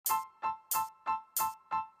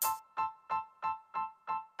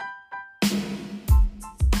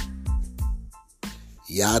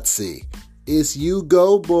Yahtzee. It's You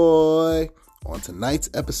Go Boy. On tonight's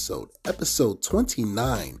episode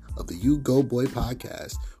 29 of the You Go Boy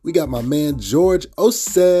podcast, we got my man George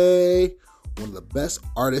Ossay, one of the best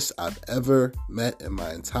artists I've ever met in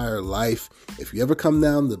my entire life. If you ever come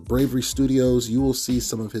down to Bravery Studios, you will see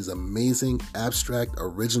some of his amazing abstract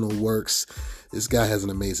original works. This guy has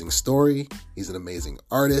an amazing story. He's an amazing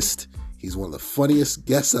artist. He's one of the funniest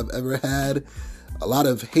guests I've ever had. A lot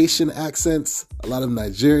of Haitian accents, a lot of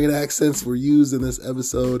Nigerian accents were used in this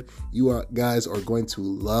episode. You guys are going to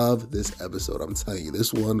love this episode. I'm telling you,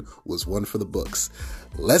 this one was one for the books.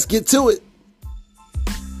 Let's get to it.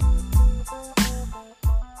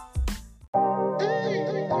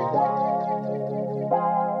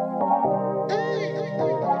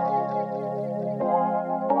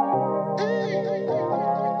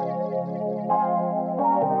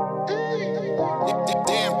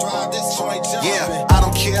 Yeah, I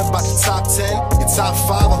don't care about the top 10, your top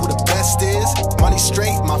 5, or who the best is. Money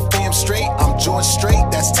straight, my fam straight, I'm George straight,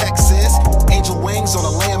 that's Texas. Angel wings on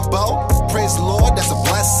a Lambo, praise the Lord, that's a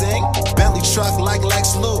blessing. Bentley truck like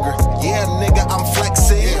Lex Luger, yeah nigga, I'm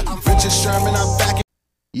flexing. Richard Sherman, I'm back.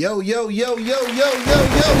 Yo. Give me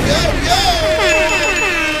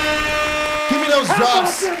those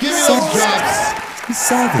drops. Give me those drops.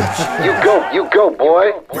 Savage. You go,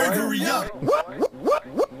 boy. Bravery up.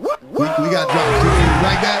 We got drops. You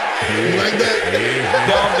like that? You like that?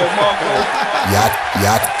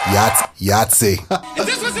 Yahtzee. Is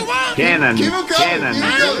this what you want? Cannon. Keep him coming. Cannon. Keep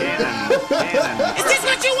him coming. Cannon. Is this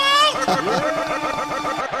what you want?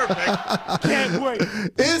 Can't wait.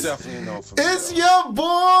 It's your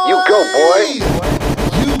boy. You go, boy.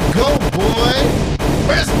 You go, boy.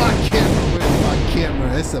 Where's my camera?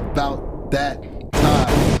 It's about that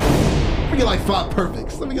time. Let me get like 5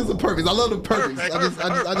 perfects. Let me get some perfects. I love the perfects. I just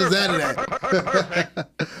added that.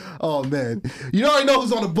 Oh man, you already know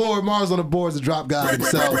who's on the board. Mars on the board is the drop guy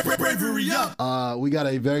himself. We got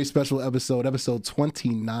a very special episode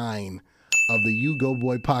 29 of the You Go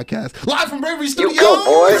Boy podcast, live from Bravery Studios. You go,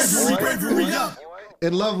 boy.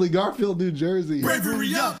 In lovely Garfield, New Jersey. You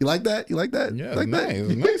like that? You like that? Yeah, like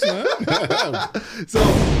nice, that? So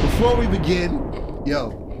before we begin,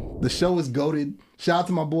 the show is goated. Shout out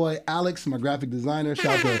to my boy Alex, my graphic designer.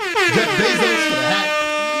 Shout out to Jeff Bezos for the hat,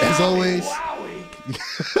 as always.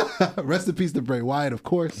 Rest in peace to Bray Wyatt, of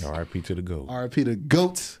course. R.I.P. to the GOAT. R.I.P. to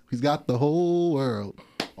GOAT. He's got the whole world.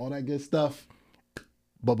 All that good stuff.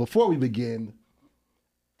 But before we begin,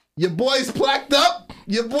 your boy's placked up.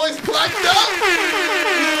 Give me like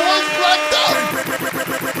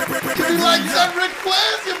that Ric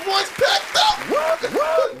Flair's. Your boy's packed up.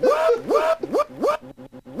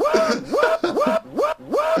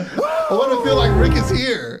 I want to feel like Rick is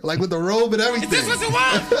here, like with the robe and everything. Is this what you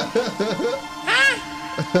want? Huh?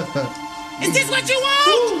 Is this what you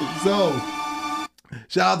want? So,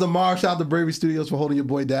 shout out to Mar, shout out to Bravery Studios for holding your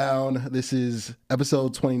boy down. This is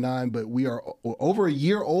episode 29, but we are over a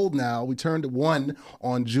year old now. We turned 1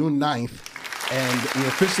 on June 9th, and we're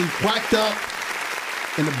officially plaqued up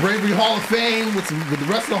in the Bravery Hall of Fame with the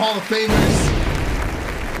rest of the Hall of Famers.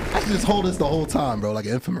 I should just hold this the whole time, bro, like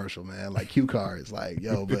an infomercial, man, like cue cards, like,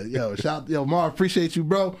 shout, Mar, appreciate you,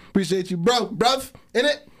 bro, bruv, in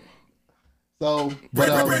it. So, but,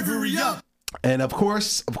 and of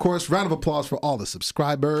course, round of applause for all the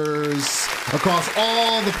subscribers across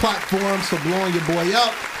all the platforms for blowing your boy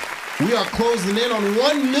up. We are closing in on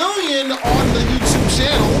 1 million on the YouTube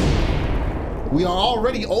channel. We are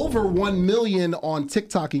already over 1 million on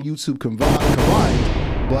TikTok and YouTube combined.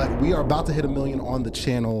 But we are about to hit 1 million on the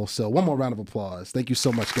channel. So one more round of applause. Thank you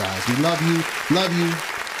so much, guys. We love you.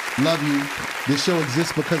 This show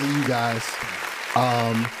exists because of you guys.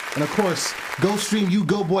 And of course, go stream You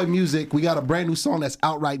Go Boy music. We got a brand new song that's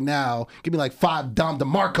out right now. Give me like 5 Dom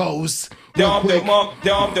DeMarcos.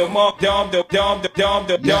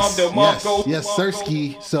 Yes,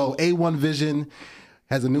 Sirski. So A1 Vision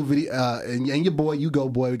has a new video, and your boy, You Go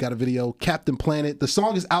Boy, we got a video, Captain Planet. The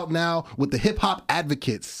song is out now with the Hip Hop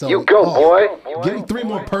Advocates. So, You go, boy. Give me 3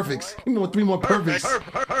 more perfects. Give me 3 more perfects.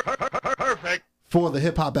 Perfect. For the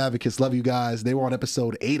Hip Hop Advocates, love you guys. They were on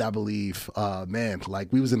episode 8, I believe. Man,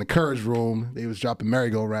 like we was in the Courage Room. They was dropping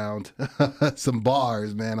merry-go-round. Some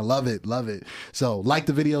bars, man. I love it. So like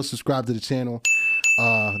the video, subscribe to the channel.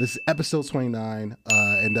 This is episode 29.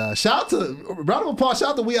 And shout out to, round of applause, shout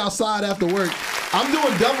out to We Outside After Work. I'm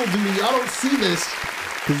doing double duty. Y'all don't see this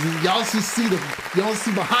because y'all see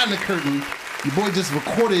behind the curtain. Your boy just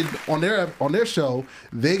recorded on their show.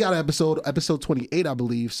 They got an episode 28, I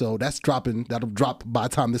believe. So that's dropping. That'll drop by the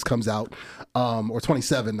time this comes out, or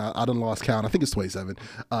 27. I done lost count. I think it's 27.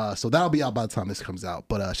 So that'll be out by the time this comes out.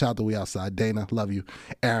 But shout out to We Outside. Dana, love you.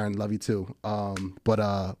 Aaron, love you too.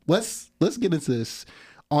 But let's get into this.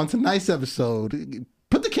 On tonight's episode,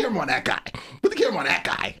 put the camera on that guy. Put the camera on that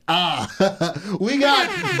guy. We got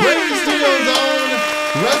Bravery Studios' own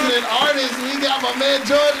resident artist. We got my man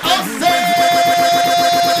George Ossay.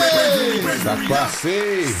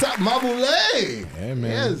 Sup, my boule. Hey,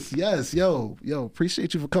 man. Yes. Yo,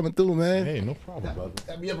 appreciate you for coming through, man. Hey, no problem, brother.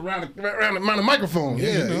 Got me up around the microphone.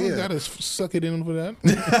 Yeah. Gotta suck it in for that.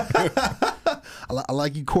 I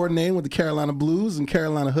like you coordinating with the Carolina Blues and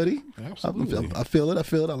Carolina Hoodie. Absolutely. I feel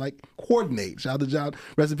it. I like coordinate. Shout out to John.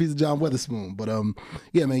 Rest in peace to John Weatherspoon. But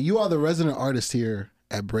yeah, man, you are the resident artist here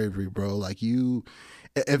at Bravery, bro. Like you,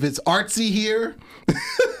 if it's artsy here,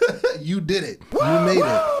 you did it. You made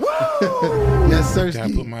it. Yes, sir.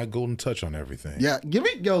 Gotta put my golden touch on everything. Yeah, give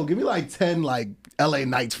me like 10 like LA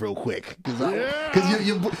Nights real quick, cause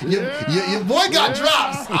your boy got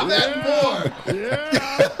drops. I'm adding more.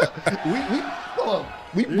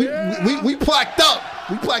 We placked up.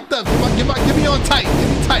 Give me on tight. Give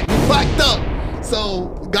me tight. We placked up. So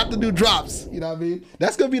got the new drops. You know what I mean?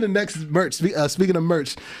 That's gonna be the next merch. Speaking of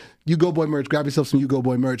merch. You Go Boy merch. Grab yourself some You Go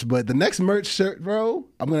Boy merch. But the next merch shirt, bro,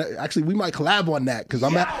 we might collab on that because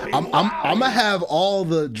I'm gonna have all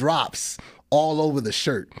the drops all over the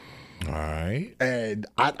shirt. All right. And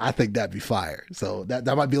I think that'd be fire. So that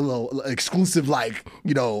might be a little exclusive, like,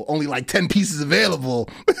 only like 10 pieces available.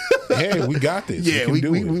 Hey, we got this. Yeah, we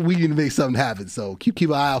need to make something happen. So keep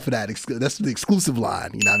an eye out for that. That's the exclusive line.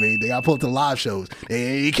 You know what I mean? They got to pull up to live shows.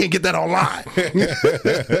 You can't get that online.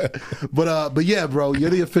 But yeah, bro, you're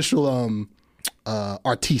the official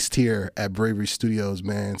artiste here at Bravery Studios,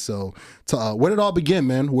 man. So where did it all begin,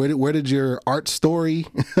 man? Where did your art story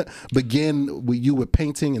begin with you with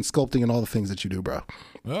painting and sculpting and all the things that you do, bro?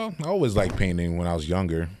 Well, I always liked painting when I was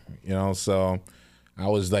younger, so I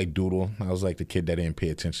always like doodle. I was like the kid that didn't pay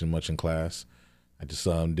attention much in class. I just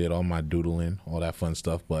did all my doodling, all that fun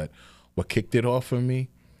stuff. But what kicked it off for me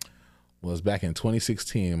was back in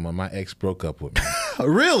 2016 when my ex broke up with me.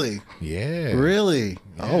 Really? Yeah. Really?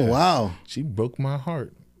 Yeah. Oh, wow. She broke my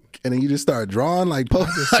heart. And then you just started drawing right after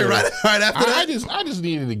that? I just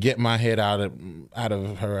needed to get my head out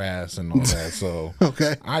of her ass and all that. So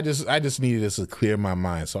okay. I just needed this to clear my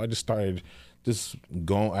mind. So I just started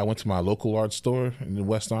going. I went to my local art store in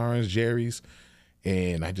West Orange, Jerry's,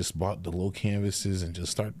 and I just bought the low canvases and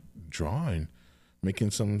just start drawing.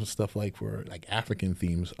 Making some stuff for African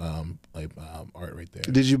themes, art right there.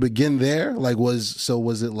 Did you begin there? Was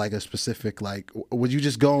it like a specific was you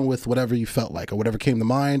just going with whatever you felt like or whatever came to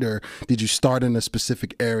mind, or did you start in a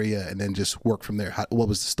specific area and then just work from there? What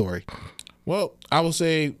was the story? Well, I would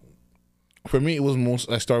say for me it was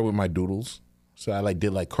I started with my doodles, so I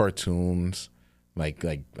did cartoons. Like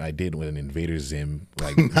I did with an Invader Zim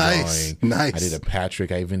nice. Drawing. Nice. I did a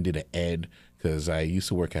Patrick. I even did an Ed because I used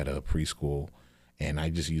to work at a preschool. And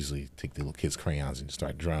I just usually take the little kids' crayons and just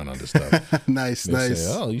start drawing on the stuff. Nice. Say,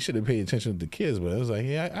 oh, you should have paid attention to the kids. But I was like,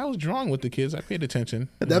 yeah, I was drawing with the kids. I paid attention.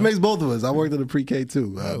 That makes both of us. I worked at a pre-K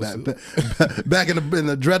too. Back in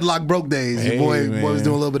the dreadlock broke days, your boy was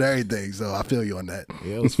doing a little bit of everything. So I feel you on that.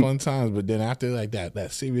 Yeah, it was fun times. But then after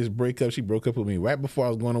that serious breakup, she broke up with me right before I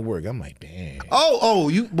was going to work. I'm like, damn. Oh,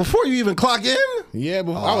 you before you even clock in? Yeah,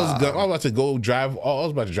 before I was about to go drive. I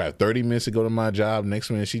was about to drive 30 minutes to go to my job.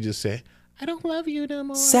 Next minute, she just said, I don't love you no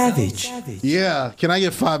more. Savage. Yeah. Can I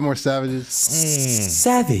get 5 more savages?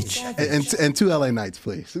 Savage. And 2 LA Nights,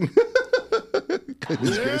 please.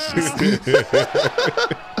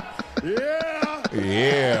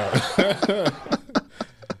 Yeah.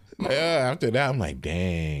 After that, I'm like,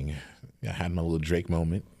 dang. I had my little Drake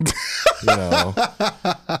moment.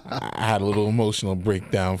 I had a little emotional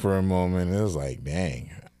breakdown for a moment. It was like, dang.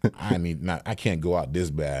 I can't go out this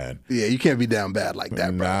bad. Yeah, you can't be down bad like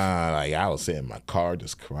that, bro. Nah, I was sitting in my car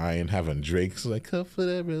just crying, having drinks, cup for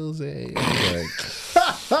that rose.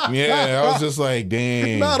 Yeah, I was just like,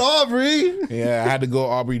 dang. Not Aubrey. Yeah, I had to go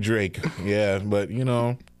Aubrey Drake. Yeah, but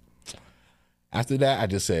after that, I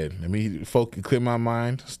just said, let me clear my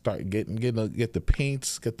mind, start get the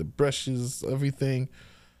paints, get the brushes, everything,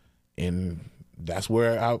 and that's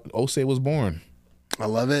where Ossay was born. I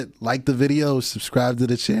love it. Like the video, subscribe to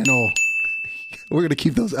the channel. We're gonna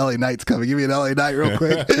keep those LA Nights coming. Give me an LA Night real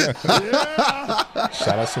quick.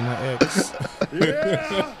 Shout out to my ex.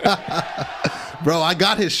 Bro, I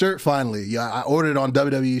got his shirt finally. Yeah, I ordered it on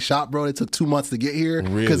WWE Shop, bro. It took 2 months to get here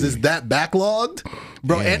because it's that backlogged,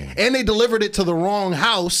 bro. And they delivered it to the wrong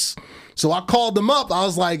house. So I called them up. I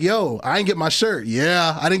was like, "Yo, I didn't get my shirt."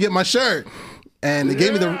 Yeah, I didn't get my shirt. And they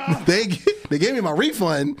gave me they gave me my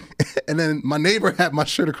refund, and then my neighbor had my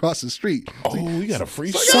shirt across the street. Oh, you got a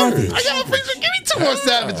free shirt. I got a free shirt. Give me 2 more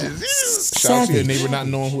savages. Shout out to your neighbor not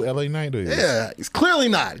knowing who LA Knight is. Yeah, it's clearly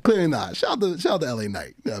not. Clearly not. Shout out to LA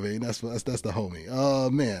Knight. I mean, that's the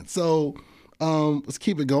homie. Man. So let's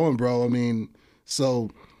keep it going, bro. I mean, so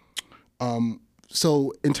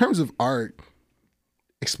in terms of art,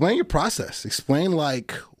 explain your process. Explain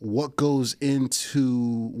like what goes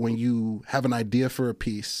into when you have an idea for a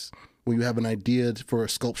piece, when you have an idea for a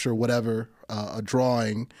sculpture, whatever, a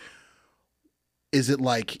drawing. Is it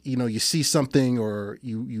like, you see something or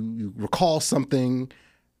you recall something?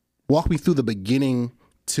 Walk me through the beginning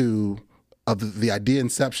of the idea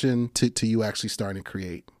inception to you actually starting to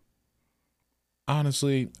create.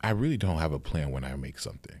 Honestly, I really don't have a plan when I make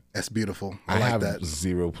something. That's beautiful. I like have that.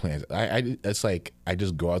 zero plans. It's like I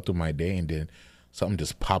just go out through my day and then something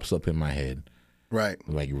just pops up in my head, Right.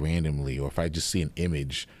 like randomly, or if I just see an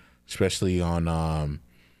image, especially on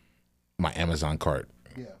my Amazon cart.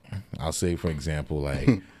 Yeah. I'll say, for example, like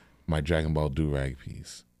my Dragon Ball do-rag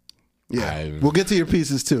piece. Yeah, we'll get to your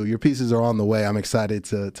pieces too. Your pieces are on the way. I'm excited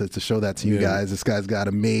to show that to you guys. This guy's got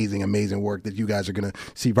amazing work that you guys are gonna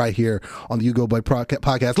see right here on the You Go Boy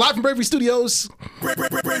podcast, live from Bravery Studios.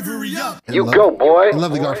 Bravery up. You go, boy. In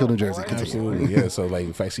lovely Garfield, New Jersey. Continue. Absolutely, yeah. So like,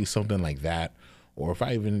 if I see something like that, or if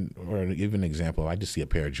I give an example, I just see a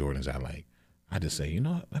pair of Jordans I like, I just say, you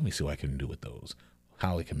know what? Let me see what I can do with those.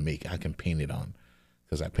 How I can paint it on,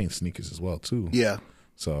 because I paint sneakers as well too. Yeah.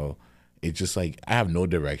 So it's just like I have no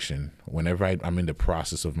direction. Whenever I'm in the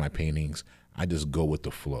process of my paintings, I just go with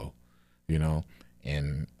the flow,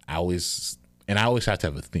 And I always have to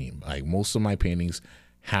have a theme. Like most of my paintings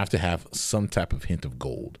have to have some type of hint of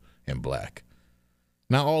gold and black.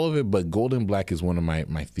 Not all of it, but gold and black is one of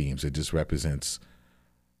my themes. It just represents.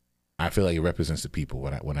 I feel like it represents the people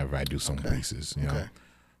whenever I do some pieces. Okay.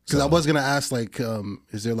 Because I was gonna ask, like,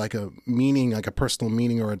 is there like a meaning, like a personal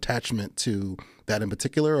meaning or attachment to that in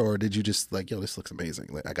particular, or did you just like, yo, this looks amazing,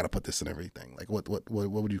 like I gotta put this in everything? Like, what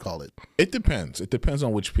would you call it? It depends. It depends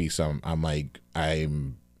on which piece I'm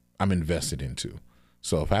invested into.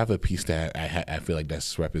 So if I have a piece that I feel like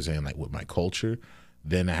that's representing like with my culture,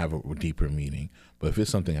 then I have a deeper meaning. But if it's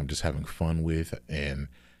something I'm just having fun with and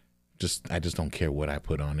I just don't care what I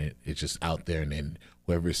put on it, it's just out there, and then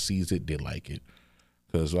whoever sees it, they like it.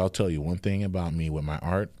 Because I'll tell you one thing about me with my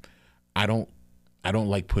art, I don't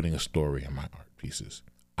like putting a story in my art pieces.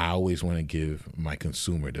 I always want to give my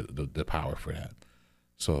consumer the power for that.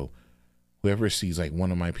 So whoever sees like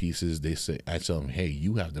one of my pieces, I tell them, hey,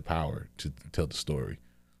 you have the power to tell the story.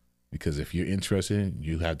 Because if you're interested,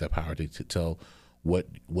 you have the power to tell what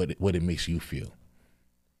it makes you feel.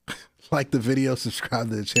 Like the video, subscribe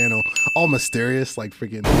to the channel. All mysterious, like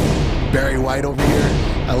freaking Barry White over here.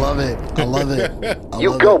 I love it.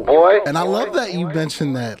 You go, boy. And I love that you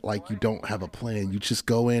mentioned that, like, you don't have a plan. You just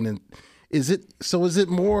go in and is it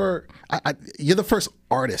more, you're the first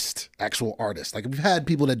actual artist. Like, we've had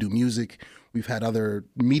people that do music. We've had other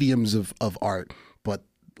mediums of art, but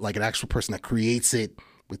like an actual person that creates it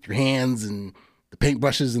with your hands and the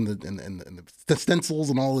paintbrushes and the stencils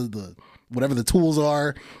and all of the whatever the tools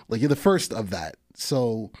are, like you're the first of that.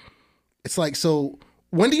 So it's like, so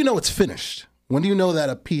when do you know it's finished? When do you know that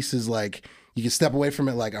a piece is like, you can step away from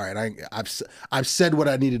it like, all right, I've said what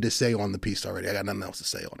I needed to say on the piece already. I got nothing else to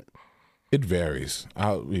say on it. It varies.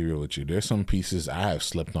 I'll be real with you. There's some pieces I have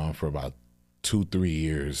slept on for about 2-3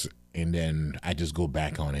 years, and then I just go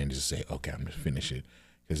back on it and just say, okay, I'm gonna finish it.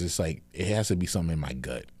 Because it's like, it has to be something in my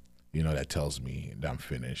gut, that tells me that I'm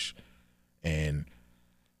finished. And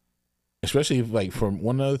especially if, like, for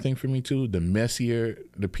one other thing for me too, the messier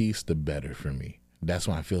the piece, the better for me. That's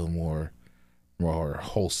when I feel more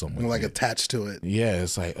wholesome with like it. Attached to it. Yeah,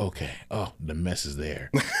 it's like, okay, the mess is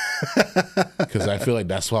there. Because I feel like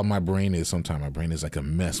that's why my brain is sometimes. My brain is like a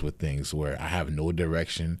mess with things where I have no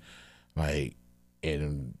direction. Like,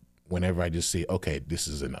 and whenever I just say, okay, this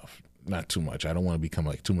is enough, not too much. I don't want to become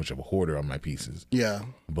like too much of a hoarder on my pieces. Yeah.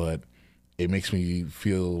 But it makes me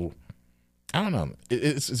feel, I don't know.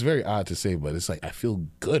 It's very odd to say, but it's like I feel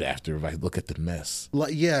good after if I look at the mess.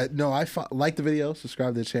 Like, yeah, no, like the video,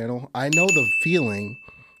 subscribe to the channel. I know the feeling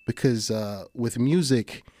because with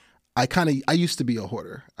music, I used to be a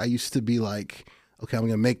hoarder. I used to be like, okay, I'm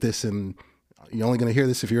gonna make this, and you're only gonna hear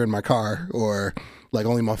this if you're in my car, or like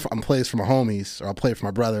I'm play this for my homies, or I'll play it for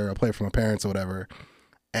my brother, or I'll play it for my parents, or whatever.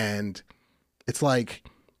 And it's like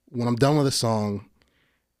when I'm done with a song,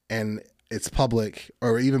 and it's public,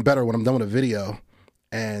 or even better, when I'm done with a video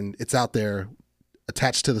and it's out there,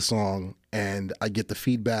 attached to the song and I get the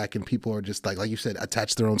feedback and people are just like you said,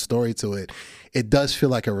 attach their own story to it, it does feel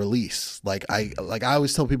like a release. Like I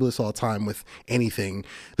always tell people this all the time with anything.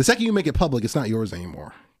 The second you make it public, it's not yours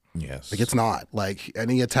anymore. Yes. Like it's not. Like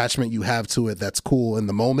any attachment you have to it, that's cool in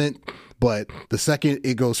the moment. But the second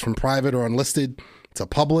it goes from private or unlisted to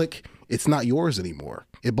public, it's not yours anymore.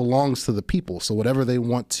 It belongs to the people. So whatever they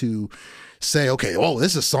want to say, okay, oh,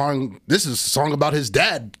 this is a song about his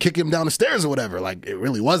dad kicking him down the stairs or whatever. Like it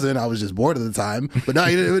really wasn't. I was just bored at the time. But now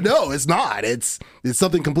you didn't even know. It's not. It's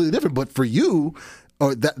something completely different. But for you,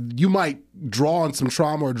 or that you might draw on some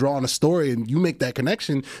trauma or draw on a story and you make that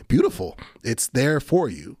connection, beautiful. It's there for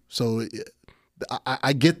you. So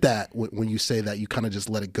I get that when you say that, you kind of just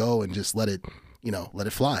let it go and just let it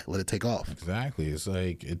fly, let it take off. Exactly. It's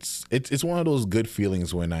like it's one of those good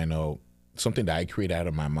feelings when I know something that I create out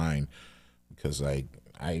of my mind, because like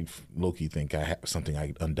I low-key think I have something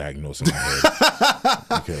I undiagnosed in my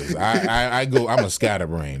head because I'm a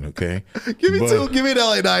scatterbrain. Okay, give me an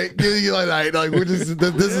LA night. Give me LA night. Like this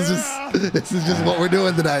is just what we're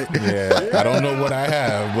doing tonight. Yeah, I don't know what I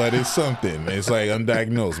have, but it's something. It's like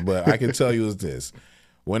undiagnosed. But I can tell you is this: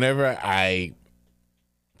 whenever I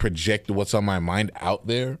project what's on my mind out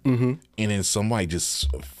there, and then somebody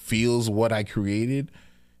just feels what I created,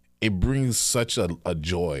 it brings such a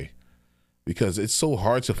joy. Because it's so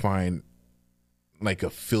hard to find like a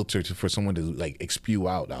filter for someone to like spew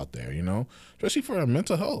out there, you know, especially for our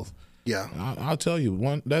mental health. Yeah, I'll tell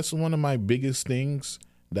you that's one of my biggest things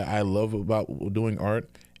that I love about doing art.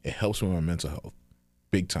 It helps with my mental health,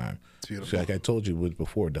 big time. It's beautiful. So like I told you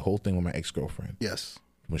before, the whole thing with my ex-girlfriend. Yes.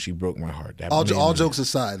 When she broke my heart. All jokes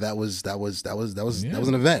aside, that was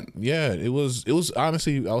an event. Yeah, it was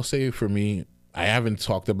honestly, I'll say for me, I haven't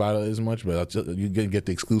talked about it as much, but you're going to get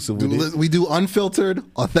the exclusive with it. We do unfiltered,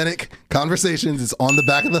 authentic conversations. It's on the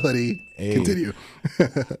back of the hoodie. Hey, continue.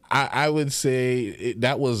 I would say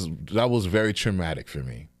that was very traumatic for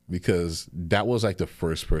me, because that was like the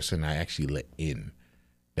first person I actually let in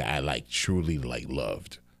that I like truly like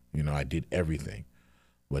loved. You know, I did everything.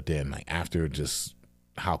 But then like after just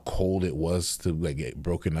how cold it was to like get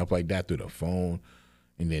broken up like that through the phone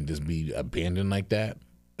and then just be abandoned like that,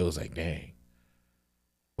 it was like, dang.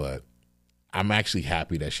 But I'm actually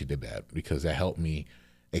happy that she did that, because that helped me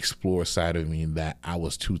explore a side of me that I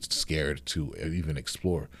was too scared to even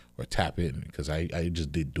explore or tap in, because I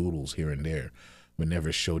just did doodles here and there but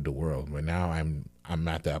never showed the world. But now I'm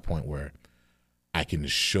at that point where I can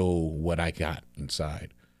show what I got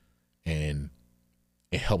inside, and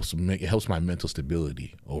it helps my mental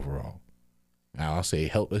stability overall. Now I'll say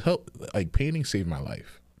it helped like painting saved my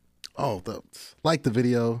life. Oh, like the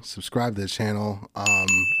video, subscribe to the channel.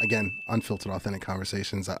 Again, unfiltered, authentic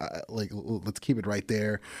conversations. Let's keep it right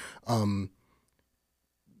there.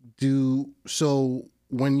 So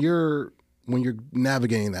when you're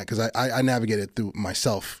navigating that, because I navigate it through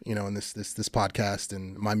myself, you know, in this podcast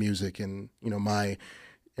and my music and, you know, my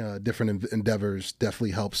different endeavors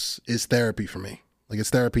definitely is therapy for me. Like it's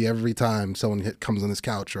therapy every time someone comes on this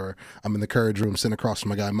couch, or I'm in the Courage Room sitting across from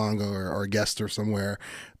my guy Mongo or a guest or somewhere.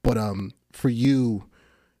 But for you,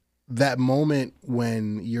 that moment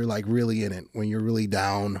when you're like really in it, when you're really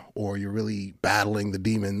down, or you're really battling the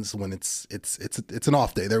demons, when it's an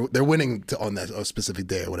off day, they're winning on that a specific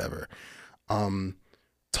day or whatever.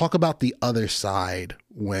 Talk about the other side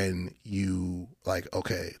when you like,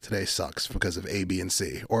 okay, today sucks because of A, B, and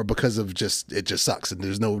C, or because of it just sucks and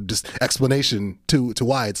there's no just explanation to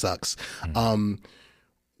why it sucks. Mm-hmm.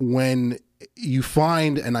 When you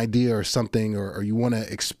find an idea or something, or you want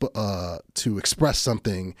to express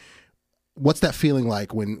something, what's that feeling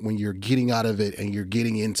like when you're getting out of it and you're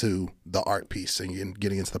getting into the art piece and you're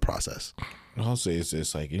getting into the process? I'll say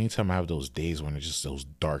it's like anytime I have those days when it's just those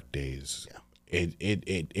dark days. Yeah.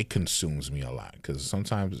 It consumes me a lot, because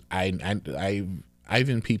sometimes I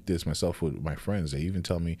even peeped this myself with my friends. They even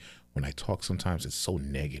tell me when I talk sometimes it's so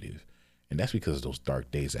negative, and that's because of those dark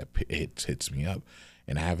days that hits me up,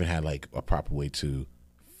 and I haven't had like a proper way to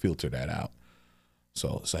filter that out.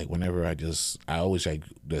 So it's like whenever I always like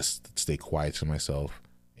just stay quiet to myself,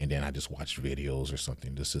 and then I just watch videos or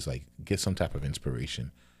something just to like get some type of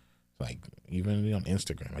inspiration. Like even on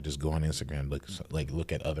Instagram, I just go on Instagram,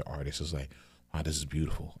 look at other artists. It's like, wow, this is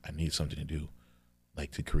beautiful. I need something to do,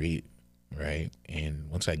 like to create, right? And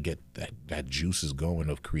once I get that juice is going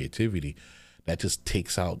of creativity, that just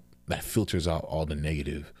filters out all the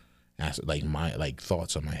negative, like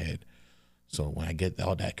thoughts on my head. So when I get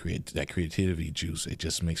all that creativity juice, it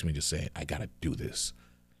just makes me just say, I gotta do this.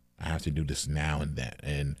 I have to do this now and that,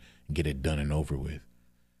 and get it done and over with.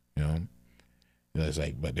 You know, it's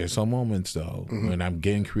like, but there's some moments though when I'm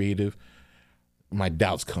getting creative. my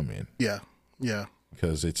doubts come in. Yeah. Yeah.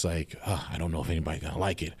 Because it's like, I don't know if anybody's gonna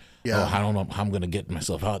like it. Yeah. I don't know how I'm gonna get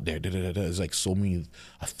myself out there. It's like so many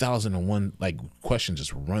 1,001 like questions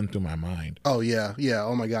just run through my mind. Oh yeah, yeah.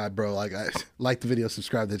 Oh my God, bro. Like, I like the video,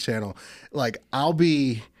 subscribe to the channel. Like, I'll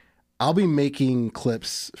be making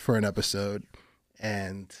clips for an episode,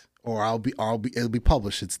 or it'll be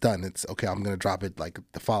published. It's done. It's okay. I'm gonna drop it like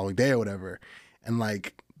the following day or whatever, and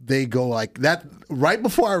like. They go like that right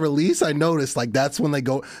before I release. I noticed like that's when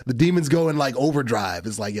the demons go in like overdrive.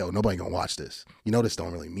 It's like, yo, nobody gonna watch this. You know, this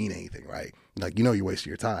don't really mean anything, right? Like, you know, you're wasting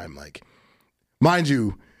your time. Like, mind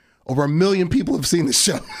you, over 1 million people have seen the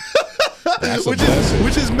show. That's which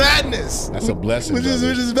is madness. That's a blessing. Which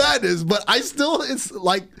is madness. But I still, it's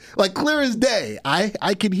like clear as day.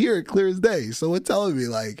 I can hear it clear as day. So it's telling me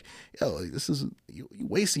like, yo, like, this is you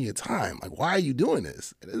wasting your time. Like, why are you doing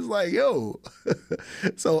this? And it's like, yo.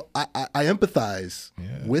 So I empathize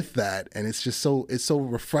with that, and it's just so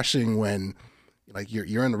refreshing when like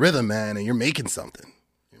you're in the rhythm, man, and you're making something.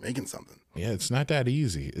 You're making something. Yeah, it's not that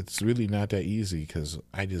easy. It's really not that easy because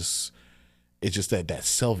it's just that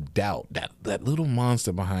self-doubt, that little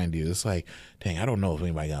monster behind you. It's like, dang, I don't know if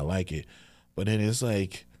anybody gonna like it. But then it's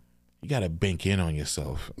like you gotta bank in on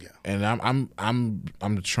yourself. Yeah. And I'm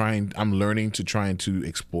learning to trying to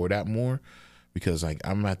explore that more because like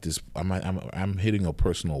I'm hitting a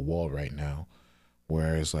personal wall right now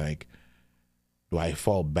where it's like, do I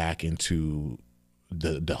fall back into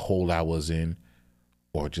the hole I was in,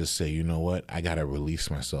 or just say, you know what, I gotta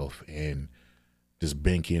release myself and just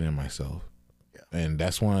bank in on myself. And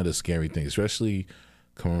that's one of the scary things, especially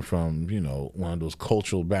coming from, you know, one of those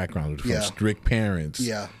cultural backgrounds from strict parents.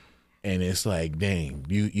 Yeah. And it's like, dang,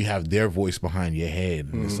 you have their voice behind your head.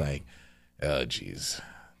 And it's like, oh, geez.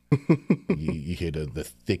 you hear the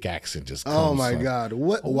thick accent just comes. Oh, my God.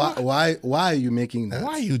 Why are you making that?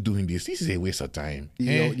 Why are you doing this? This is a waste of time.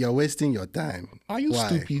 You're wasting your time. Are you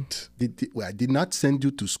stupid? I did not send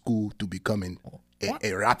you to school to become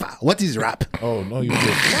a rapper. What is rap? Oh no, you did.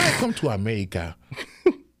 Why come to America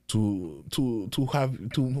for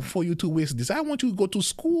you to waste this? I want you to go to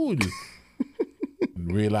school.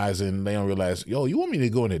 They don't realize, yo, you want me to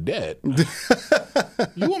go into debt?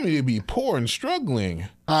 You want me to be poor and struggling?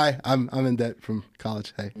 Hi, I'm in debt from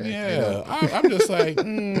college. Hey, yeah, I'm just like,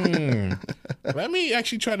 let me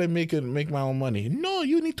actually try to make my own money. No,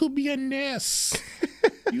 you need to be a nurse.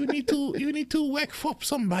 You need to work for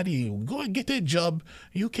somebody. Go and get a job.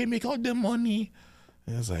 You can make all the money.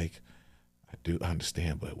 And it's like, I do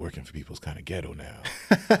understand, but working for people is kind of ghetto now.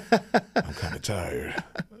 I'm kind of tired.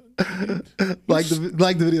 like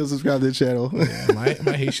the video, subscribe to the channel. Yeah,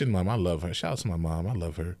 my Haitian mom, I love her. Shout out to my mom, I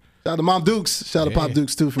love her. Shout out to Mom Dukes. Shout out to Pop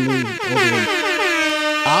Dukes too for me.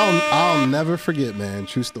 I'll never forget, man.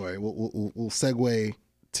 True story. We'll segue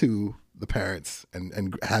to the parents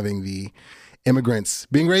and having the immigrants,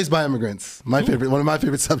 being raised by immigrants. One of my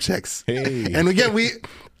favorite subjects. Hey. And again,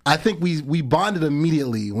 I think we bonded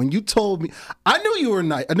immediately when you told me. I knew you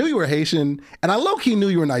were Haitian, and I low key knew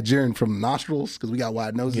you were Nigerian from nostrils because we got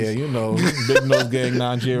wide noses. Yeah, you know, big nose gang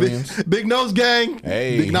Nigerians. Big nose gang.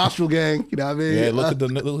 Hey, big nostril gang. You know what I mean? Yeah, look at the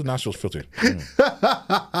nostrils filter.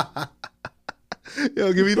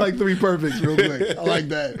 Yo, give me like 3 perfects real quick. I like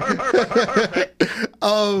that.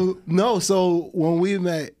 No, so when we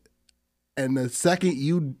met, and the second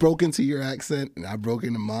you broke into your accent and I broke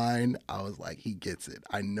into mine, I was like, he gets it.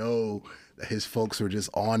 I know that his folks were just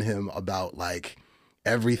on him about like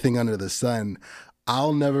everything under the sun.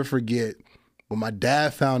 I'll never forget when my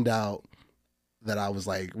dad found out that I was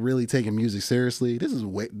like really taking music seriously. This is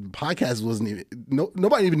podcast wasn't even,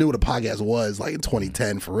 nobody even knew what a podcast was like in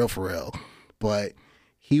 2010 for real. But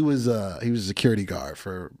he was a security guard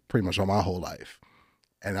for pretty much all my whole life.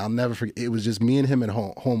 And I'll never forget, it was just me and him at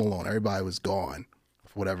home alone. Everybody was gone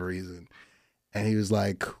for whatever reason. And he was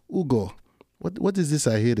like, Ugo, what is this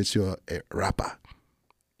I hear that you're a rapper?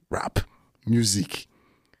 Rap, music.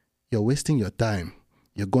 You're wasting your time.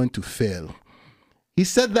 You're going to fail. He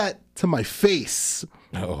said that to my face,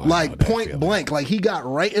 like point blank. Like he got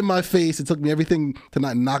right in my face. It took me everything to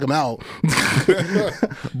not knock him out.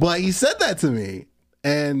 But he said that to me.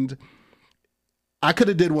 And I could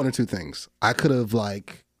have did one or two things. I could have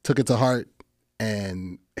like took it to heart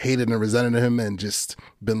and hated and resented him and just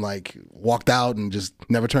been like walked out and just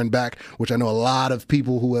never turned back, which I know a lot of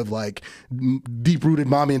people who have like deep-rooted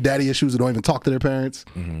mommy and daddy issues that don't even talk to their parents.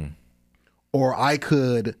 Mm-hmm. Or I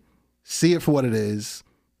could see it for what it is.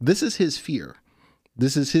 This is his fear.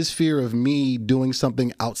 This is his fear of me doing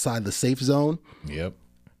something outside the safe zone. Yep.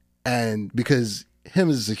 And because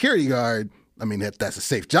him as a security guard, I mean, that's a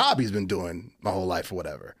safe job he's been doing my whole life or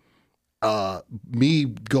whatever. me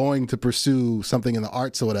going to pursue something in the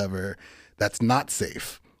arts or whatever that's not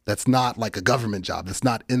safe, that's not like a government job, that's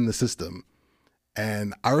not in the system.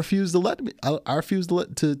 And I refuse to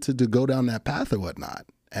to go down that path or whatnot.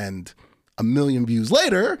 And a million views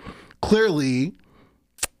later, clearly,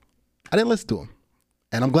 I didn't listen to him.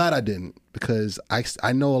 And I'm glad I didn't, because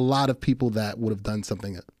I know a lot of people that would have done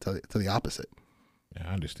something to the opposite. Yeah,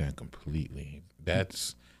 I understand completely. That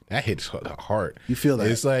hits the heart. You feel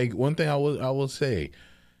that? It's like, one thing I will say,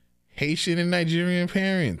 Haitian and Nigerian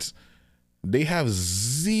parents, they have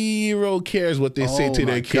zero cares what they say to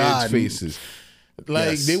their kids' faces. Like,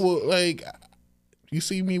 yes. They will, like, you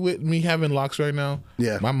see me with me having locks right now?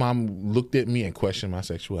 Yeah. My mom looked at me and questioned my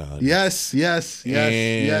sexuality. Yes.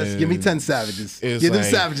 Give me 10 savages. Get them like,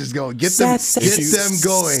 savages going. Get them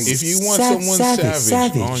going. If you want someone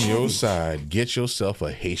savage on your side, get yourself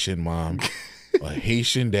a Haitian mom, a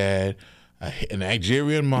Haitian dad, a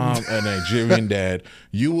Nigerian mom, a Nigerian dad.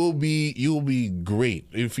 You will be great.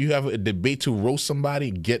 If you have a debate to roast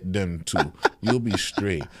somebody, get them to. You'll be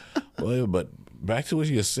straight. But back to what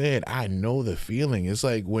you said, I know the feeling. It's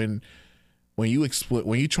like when you're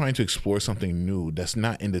trying to explore something new that's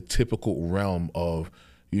not in the typical realm of,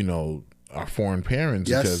 our foreign parents.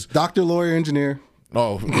 Yes, because doctor, lawyer, engineer.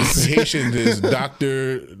 Oh, Haitians is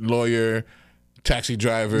doctor, lawyer, taxi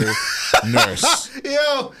driver, nurse.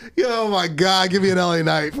 Yo, my God, give me an LA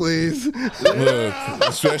night, please. Look,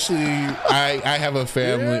 especially I have a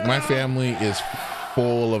family. My family is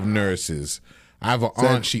full of nurses. I have an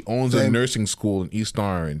aunt. She owns a nursing school in East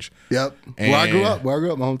Orange. Yep. Where I grew up, my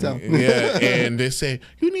hometown. Yeah, and they say,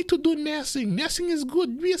 you need to do nursing. Nursing is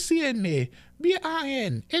good. Be a CNA, be an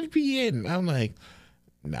RN, LPN. I'm like,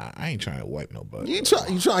 nah, I ain't trying to wipe nobody. You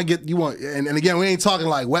trying to get, and again, we ain't talking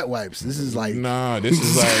like wet wipes. This is like, nah, this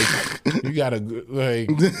is like, you gotta, like,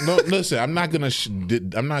 no, listen, I'm not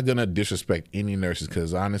gonna disrespect any nurses,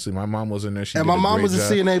 because honestly, my mom was a nurse. And my mom was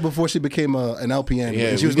a CNA before she became an LPN. Yeah,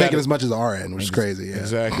 and she was making as much as an RN, which is crazy. Yeah.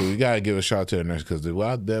 Exactly. We gotta give a shout out to the nurse, because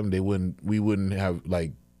without them, we wouldn't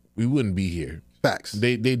be here. Facts.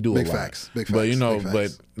 They do Big a lot. Facts. Big facts. But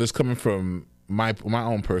but this coming from my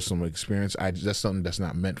own personal experience, that's something that's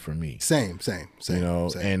not meant for me. Same.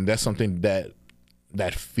 And that's something that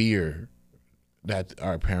fear that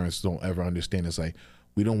our parents don't ever understand. It's like,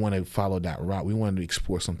 we don't want to follow that route. We want to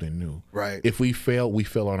explore something new. Right. If we fail, we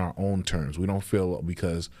fail on our own terms. We don't fail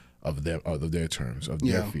because of their terms, of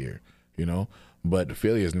their fear. But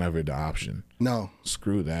failure is never the option. No.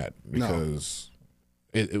 Screw that, because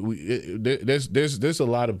there's a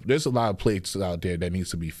lot of plates out there that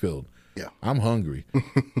needs to be filled. Yeah, I'm hungry.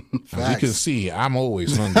 As you can see, I'm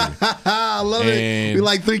always hungry. I love it. We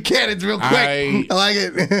like 3 cannons real quick. I like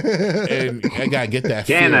it. And I gotta get that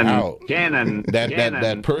fear out.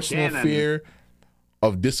 That personal fear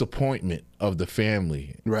of disappointment of the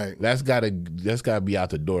family. Right. That's gotta be out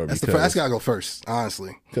the door. That's gotta go first,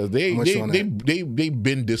 honestly. Because they've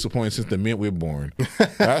been disappointed since the minute we're born.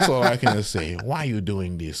 That's all I can say. Why are you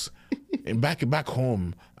doing this? And back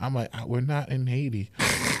home, I'm like, we're not in Haiti.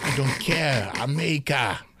 I don't care.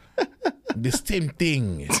 America. The same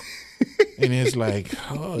thing. And it's like,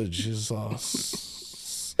 oh, Jesus.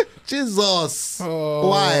 Oh,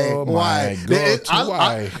 why? My God,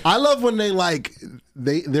 why? I love when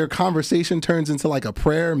their conversation turns into like a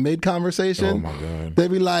prayer mid-conversation. Oh, my God. They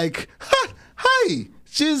be like, hi,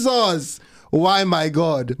 Jesus. Why, my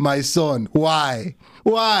God, my son? Why?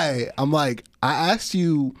 I'm like, I asked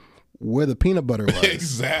you where the peanut butter was.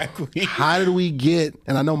 Exactly. How did we get,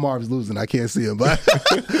 and I know Marv's losing, I can't see him, but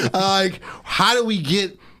like, how did we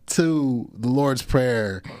get to the Lord's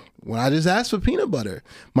Prayer when I just asked for peanut butter?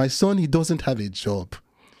 My son, he doesn't have a job.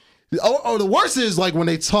 Oh, the worst is like when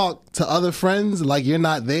they talk to other friends, like you're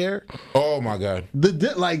not there. Oh my God.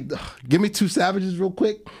 Give me 2 savages real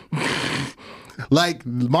quick. Like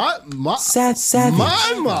my mom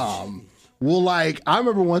will I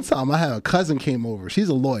remember one time I had a cousin came over. She's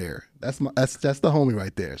a lawyer. That's the homie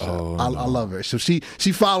right there. So I love her. So she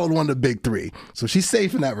followed one of the big 3. So she's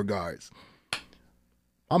safe in that regards.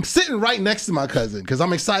 I'm sitting right next to my cousin because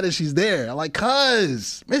I'm excited she's there. I'm like,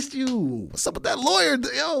 cuz, missed you. What's up with that lawyer?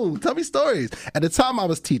 Yo, tell me stories. At the time I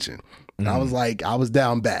was teaching. And I was like, I was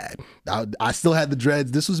down bad. I still had the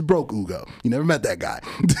dreads. This was broke Ugo. You never met that guy.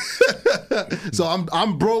 So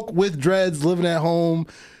I'm broke with dreads, living at home,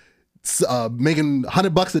 making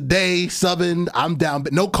 $100 a day, subbing. I'm down,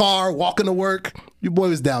 but no car, walking to work. Your boy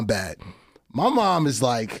was down bad. My mom is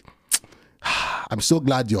like, I'm so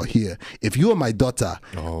glad you're here. If you were my daughter,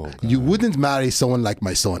 you wouldn't marry someone like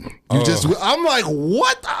my son. I'm like,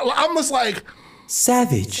 what? I'm just like,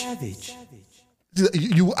 savage. He's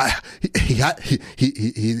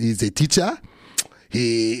a teacher.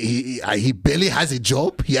 He barely has a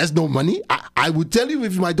job. He has no money. I would tell you,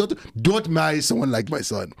 if my daughter, don't marry someone like my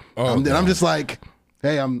son. And I'm just like,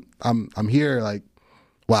 hey, I'm here. Like,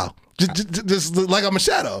 wow, just like I'm a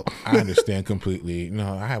shadow. I understand completely.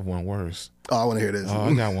 No, I have one worse. Oh, I want to hear this. Oh,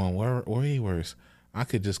 I got one way worse. I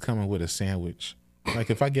could just come in with a sandwich. Like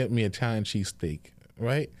if I get me Italian cheesesteak,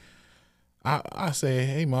 right? I say,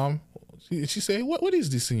 hey, Mom. She say, what is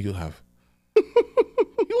this thing you have?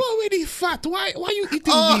 You already fat. Why you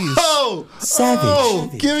eating these? Savage. Oh,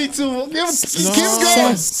 give me two. Keep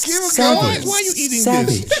going. Keep going. Why you eating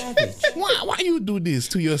Savage. this? Why you do this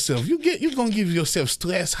to yourself? You gonna give yourself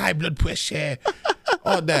stress, high blood pressure,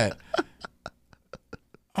 all that.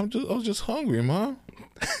 I was just hungry, Mom.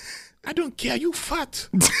 I don't care. You fat.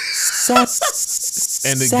 And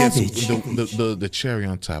it gets the cherry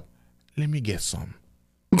on top. Let me get some.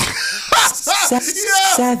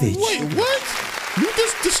 Savage. Wait, what? You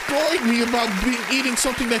just destroyed me about eating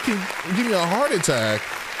something that can give me a heart attack.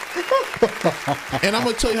 And I'm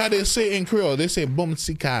gonna tell you how they say it in Creole. They say "bom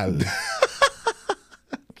sikal."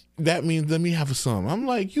 That means let me have some. I'm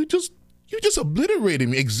like, you just obliterated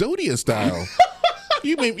me, Exodia style.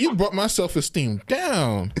 You brought my self-esteem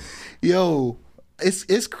down. Yo,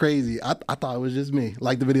 it's crazy. I thought it was just me.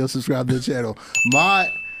 Like the video, subscribe to the channel.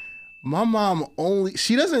 My mom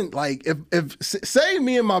she doesn't like, if say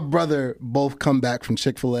me and my brother both come back from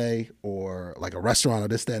Chick-fil-A or like a restaurant or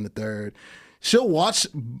this, that, and the third, she'll watch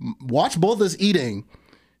both of us eating.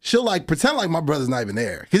 She'll like pretend like my brother's not even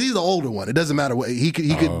there because he's the older one. It doesn't matter what he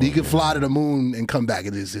could fly to the moon and come back.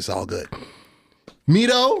 It's all good. Me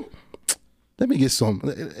though, let me get some.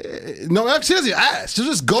 No, she doesn't ask. She'll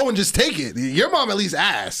just go and just take it. Your mom at least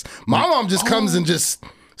asks. My mom just comes and just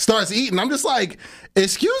starts eating. I'm just like,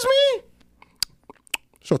 excuse me?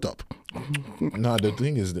 Shut up. No, the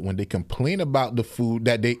thing is that when they complain about the food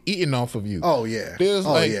that they're eating off of you. Oh, yeah. There's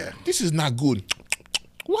this is not good.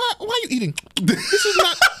 Why are you eating? This is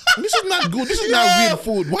not good. This is not real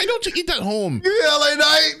food. Why don't you eat at home? You LA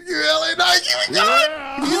Knight. Keep it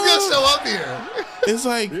going. He's going to show up here. It's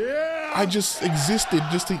like, I just existed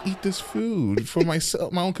just to eat this food for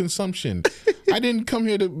myself, my own consumption. I didn't come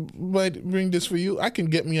here to bring this for you. I can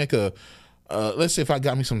get me like let's say if I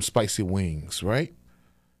got me some spicy wings, right?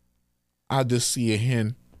 I'll just see a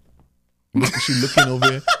hen. She looking over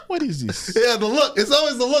there. What is this? Yeah, the look. It's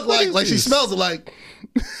always the look like she smells it like.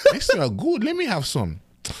 They smell good. Let me have some.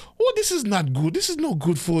 Oh, this is not good. This is no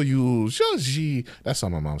good for you. Shoji. That's how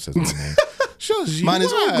my mom says my name. Shoji. Mine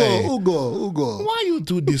is Ugo. Why you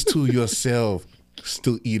do this to yourself?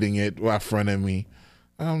 Still eating it right in front of me.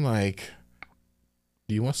 I'm like,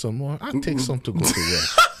 do you want some more? I'll take some to go to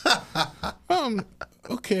work.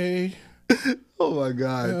 Okay. Oh my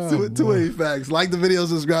God. Too many facts. Like the video,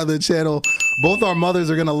 subscribe to the channel. Both our mothers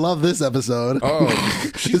are gonna love this episode. Oh,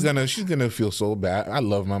 she's gonna feel so bad. I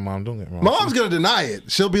love my mom. Don't get me wrong. My mom's gonna deny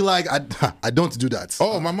it. She'll be like, I don't do that.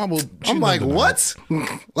 Oh, my mom will. I'm like, what?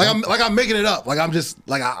 I'm making it up. Like I'm just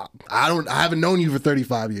like I haven't known you for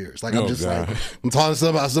 35 years. Like I'm just God. like I'm talking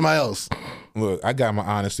about somebody else. Look, I got my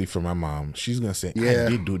honesty from my mom. She's gonna say, Yeah. I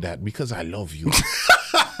did do that because I love you.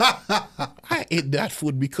 I ate that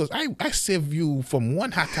food because I saved you from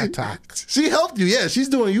one heart attack. She helped you. Yeah, she's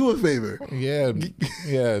doing you a favor. Yeah.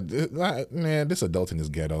 Man, this adulting is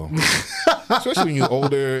ghetto. Especially when you're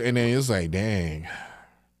older and then it's like, dang,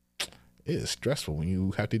 it is stressful when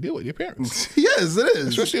you have to deal with your parents. Yes, it is.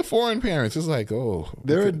 Especially foreign parents. It's like, oh.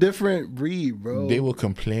 They're a different breed, bro. They will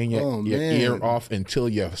complain your ear off until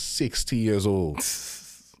you're 60 years old.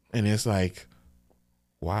 And it's like,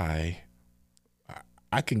 why?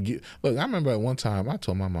 I can get. Look, I remember at one time I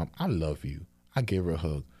told my mom, I love you. I gave her a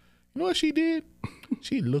hug. You know what she did?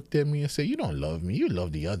 She looked at me and said, you don't love me. You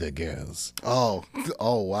love the other girls. Oh,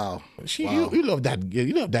 wow. You love that girl.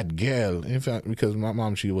 You love that girl. In fact, because my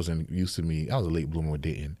mom, she wasn't used to me. I was a late bloomer with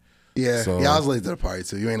dating. Yeah, I was late to the party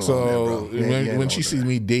too. You ain't alone there, bro. When she sees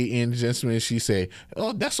me dating, just when she say,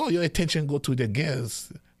 oh, that's all your attention go to the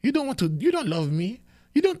girls. You don't love me.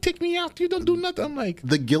 You don't take me out. You don't do nothing. I'm like.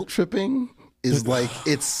 The guilt tripping is like,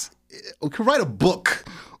 we could write a book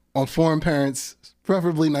on foreign parents,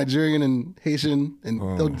 preferably Nigerian and Haitian and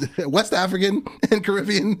West African and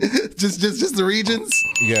Caribbean, just the regions.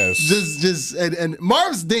 Yes. And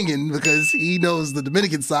Marv's dinging because he knows the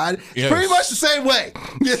Dominican side. Yes. Pretty much the same way.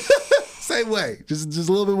 Same way. Just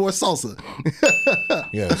a little bit more salsa.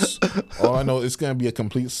 Yes. All I know, it's gonna be a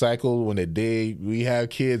complete cycle when the day we have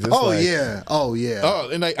kids. It's yeah. Oh,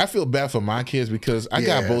 and I feel bad for my kids because I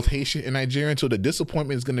got both Haitian and Nigerian, so the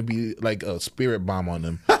disappointment is gonna be like a spirit bomb on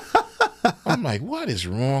them. I'm like, what is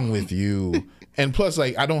wrong with you? And plus,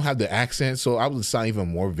 like, I don't have the accent, so I would sound even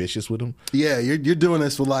more vicious with them. Yeah, you're doing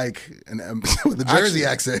this with like with a Jersey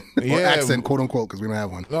accent, or Yeah. accent, quote unquote, because we don't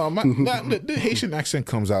have one. No, the Haitian accent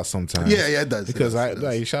comes out sometimes. Yeah, it does. Because it does.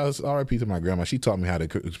 like, shout out RIP to my grandma. She taught me how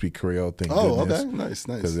to speak Creole. Thank goodness. Okay, nice.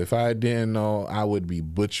 Because if I didn't know, I would be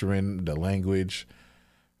butchering the language.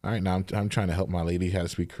 All right, now I'm trying to help my lady how to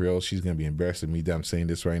speak Creole. She's gonna be embarrassed of me that I'm saying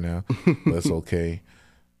this right now, but it's okay.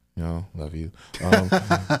 You know, love you.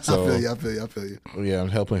 So I feel you. yeah, I'm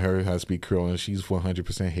helping her how to speak Creole, and she's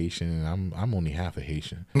 100% Haitian, and I'm only half a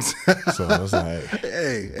Haitian. So I was like,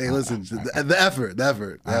 hey, listen, the effort.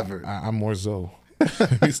 I'm more Zoe.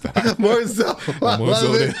 More so. More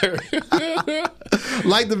Zoe than her.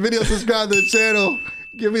 Like the video, subscribe to the channel.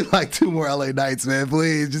 Give me like 2 more LA nights, man.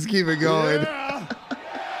 Please, just keep it going.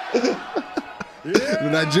 The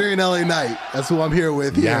Nigerian LA Night. That's who I'm here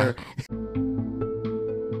with here.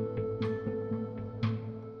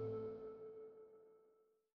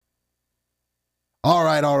 All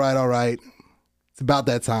right. It's about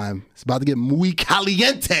that time. It's about to get muy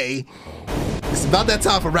caliente. It's about that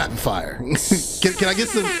time for rapid fire. Can I get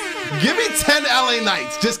some? Give me 10 LA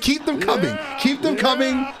nights. Just keep them coming. Keep them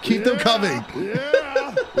coming. Keep them coming.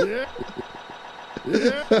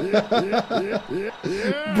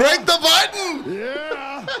 Break the button.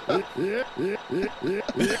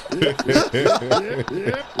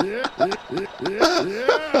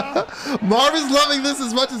 Marvin's loving this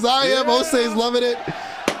as much as I am. Ossay's loving it.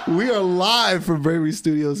 We are live from Bravery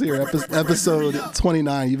Studios here, episode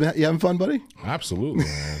 29. You having fun, buddy? Absolutely,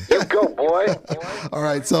 man. You go, boy. All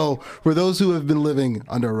right, so for those who have been living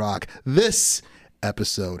under a rock, this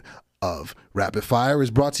episode of Rapid Fire is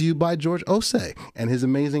brought to you by George Ossay and his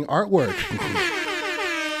amazing artwork.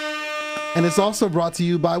 And it's also brought to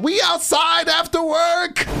you by We Outside After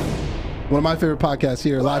Work, one of my favorite podcasts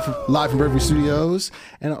here, live from Bravery Studios.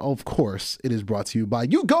 And of course, it is brought to you by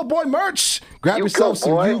You Go Boy merch. Grab yourself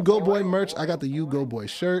some You Go Boy merch. I got the You Go Boy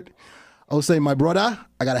shirt. Ossay, my brother,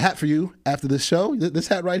 I got a hat for you after this show. This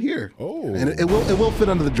hat right here. Oh, and it will fit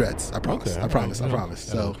under the dreads. I promise. Okay, I promise. right. I promise.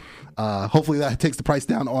 So hopefully that takes the price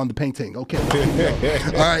down on the painting. Okay.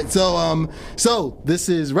 All right. So this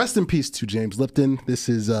is rest in peace to James Lipton. This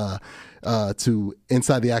is to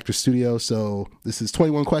Inside the Actor Studio. So this is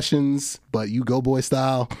 21 questions, but You Go Boy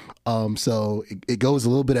style. So it goes a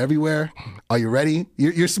little bit everywhere. Are you ready?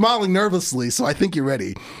 You're smiling nervously, so I think you're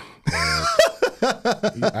ready.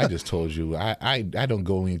 I just told you I don't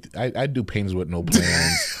go any. I do paintings with no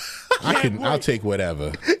plans. I'll take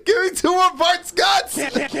whatever. Give me 2 more Bart Scotts.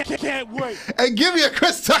 Can't wait. And give me a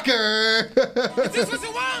Chris Tucker. Is this what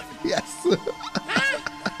you want? Yes.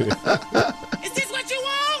 Is this what you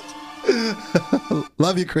want?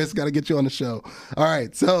 Love you, Chris. Got to get you on the show. All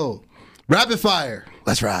right. So, rapid fire.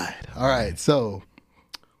 Let's ride. All right. So,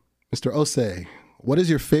 Mr. Ossay, what is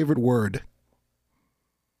your favorite word?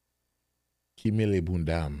 Kimele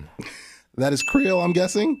bundam. That is Creole, I'm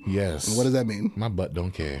guessing? Yes. And what does that mean? My butt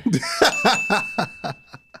don't care.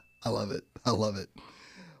 I love it. I love it.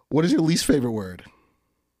 What is your least favorite word?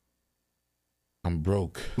 I'm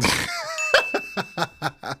broke.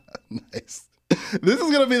 Nice. This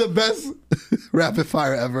is going to be the best rapid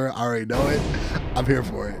fire ever. I already know it. I'm here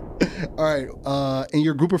for it. All right. In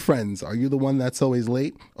your group of friends, are you the one that's always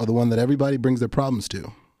late or the one that everybody brings their problems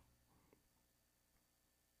to?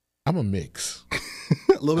 I'm a mix.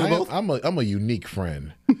 A little bit of both? I'm a unique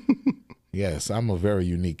friend. Yes, I'm a very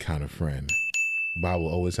unique kind of friend. But I will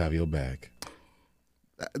always have your back.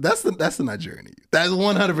 That's the Nigerian. That's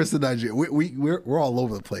 100% Nigerian. We're all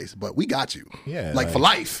over the place, but we got you. Yeah, like for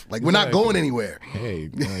life. Like we're not going anywhere.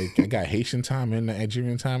 Hey, like I got Haitian time and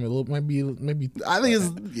Nigerian time. Maybe. I think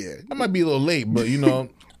it's I might be a little late, but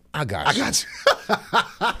I got you.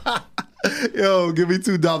 Yo, give me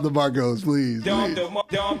 2 Dom DeMarcos, please. And a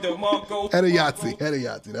Yahtzee.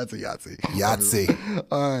 That's a Yahtzee. Yahtzee.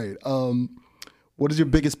 All right. What is your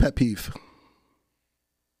biggest pet peeve?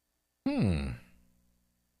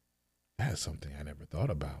 That's something I never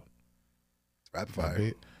thought about. Rapid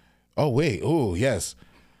fire. Oh, wait. Oh, yes.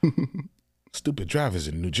 Stupid drivers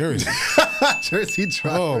in New Jersey. Jersey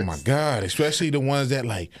drivers. Oh, my God. Especially the ones that,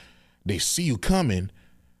 like, they see you coming,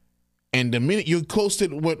 and the minute you're close to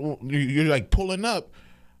what you're, like, pulling up,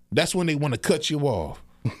 that's when they want to cut you off.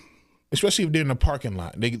 Especially if they're in the parking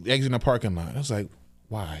lot. They exit the parking lot. I was like,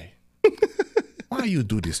 why? Why you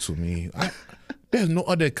do this to me? There's no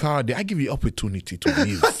other car there. I give you opportunity to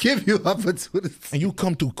leave. I give you opportunity. And you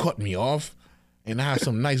come to cut me off. and I have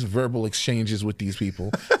some nice verbal exchanges with these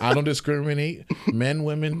people. I don't discriminate, men,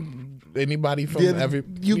 women, anybody from every.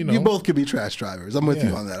 You both could be trash drivers. I'm with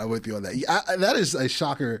you on that. That is a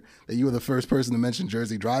shocker that you were the first person to mention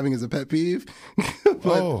Jersey driving as a pet peeve. It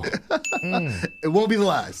won't be the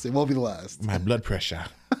last. It won't be the last. My blood pressure.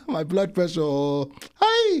 My blood pressure.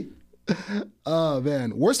 Hi. Oh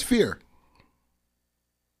man, worst fear.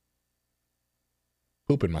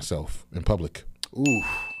 Pooping myself in public. Ooh,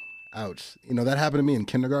 ouch. That happened to me in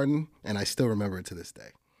kindergarten, and I still remember it to this day.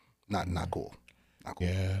 Not cool. Not cool.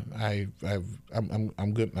 Yeah,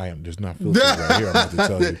 I'm good. There's not filters right here. I'm about to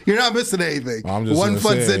tell you. You're not missing anything. One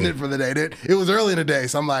foot's in it for the day. It was early in the day,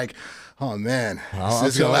 so I'm like, oh man,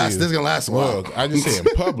 this is gonna last a while. Look, I just say in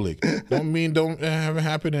public. Don't have it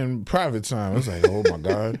happen in private time. It's like, oh my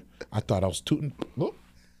God, I thought I was tooting. Whoop.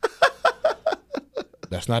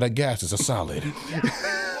 That's not a gas, it's a solid.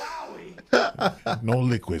 No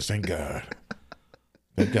liquids, thank God.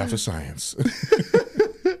 Thank God for science.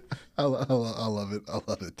 I love it. I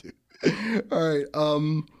love it too. All right.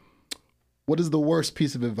 What is the worst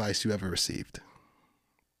piece of advice you ever received?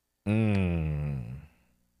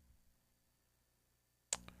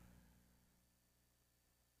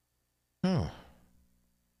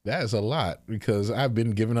 That is a lot because I've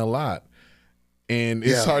been given a lot. And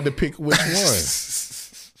it's hard to pick which one.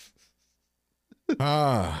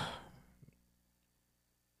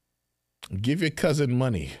 Give your cousin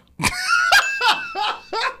money.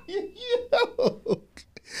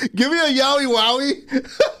 Give me a yowie wowie.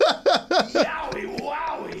 Yowie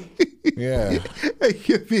wowie. Yeah. Hey,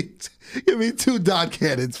 give me 2 dot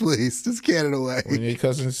cannons, please. Just cannon away. When your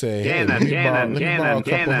cousin say, hey, let me borrow a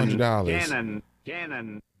couple $100.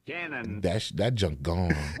 Cannon. That junk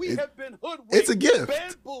gone. We have been hoodwinked. It's a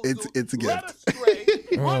gift. It's a gift.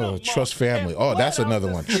 Trust family. Oh, that's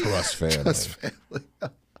another one. Trust family. Trust family.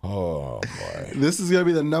 Oh boy. This is gonna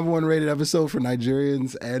be the #1 rated episode for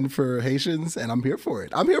Nigerians and for Haitians, and I'm here for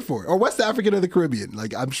it. Or West African or the Caribbean.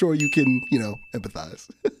 Like, I'm sure you can, empathize.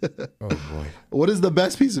 Oh boy. What is the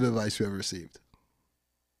best piece of advice you ever received?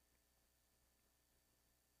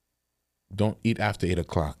 Don't eat after 8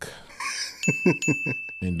 o'clock.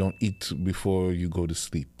 And don't eat before you go to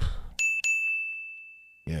sleep.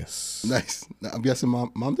 Yes. Nice. I'm guessing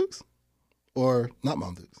Mom Dukes? Or not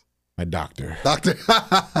Mom Dukes? My doctor. Shout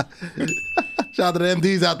out to the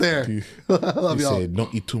MDs out there. I love y'all. He said,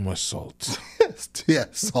 don't eat too much salt. Yeah,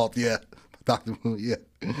 salt, yeah. Doctor, yeah.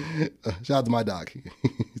 Shout out to my doc. He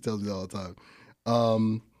tells me that all the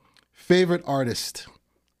time. Favorite artist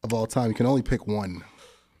of all time? You can only pick one.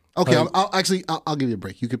 Okay, I'll give you a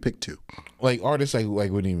break. You could pick 2. Like artists,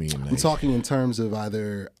 like what do you mean? I'm talking in terms of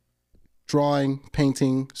either drawing,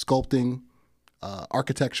 painting, sculpting,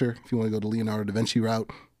 architecture, if you want to go the Leonardo da Vinci route.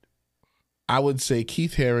 I would say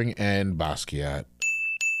Keith Haring and Basquiat.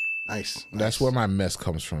 Nice. That's where my mess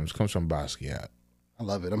comes from. It comes from Basquiat. I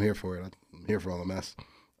love it. I'm here for it. I'm here for all the mess.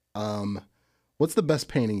 What's the best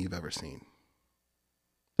painting you've ever seen?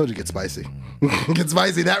 Told you get spicy. Get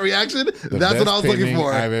spicy. That reaction? That's what I was looking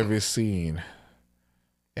for. I've ever seen.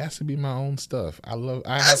 It has to be my own stuff.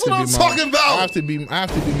 That's what I'm talking about. I have to be my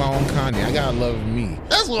own Kanye. I gotta love me.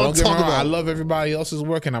 That's what I'm talking about. I love everybody else's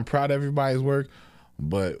work and I'm proud of everybody's work,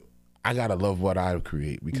 but I gotta love what I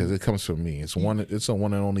create because it comes from me. It's a one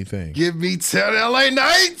and only thing. Give me 10 LA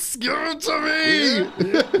Nights. Give it to me.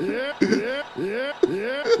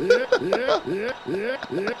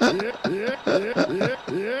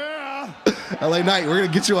 LA Knight, we're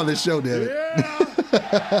gonna get you on this show, damn it.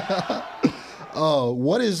 Oh,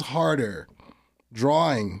 what is harder,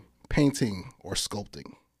 drawing, painting, or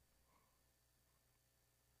sculpting?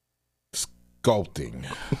 Sculpting.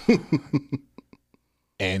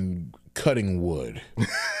 And cutting wood.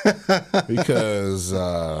 Because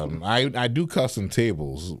I do custom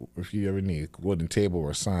tables. If you ever need a wooden table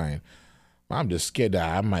or a sign, I'm just scared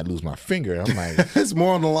that I might lose my finger. I'm like, it's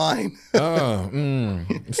more on the line.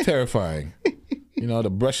 It's terrifying. The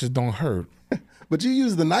brushes don't hurt. But you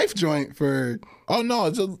use the knife joint for. Oh no,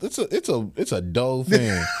 it's a dull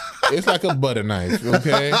thing. It's like a butter knife.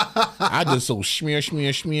 Okay, I just smear.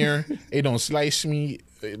 It don't slice me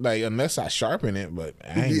like unless I sharpen it. But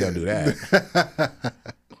I ain't gonna do that.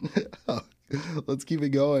 Let's keep it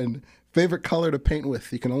going. Favorite color to paint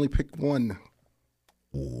with? You can only pick one.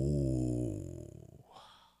 Ooh,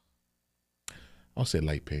 I'll say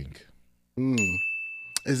light pink.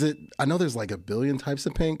 Is it? I know there's like a billion types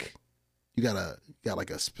of pink. You got like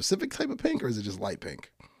a specific type of pink, or is it just light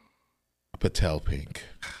pink? Patel pink.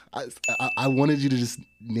 I wanted you to just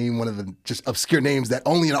name one of the just obscure names that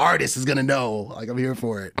only an artist is gonna know. Like, I'm here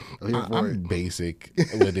for it. I'm basic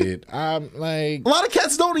with it. I'm like, a lot of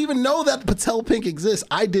cats don't even know that Patel pink exists.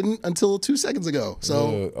 I didn't until 2 seconds ago.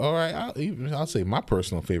 So all right, I'll say my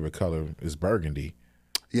personal favorite color is burgundy.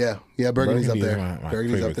 Yeah, burgundy's up there. Is my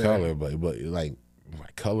Burgundy's favorite up there. color, but like my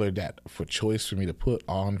color that for choice for me to put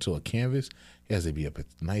onto a canvas, it has to be a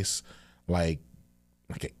nice like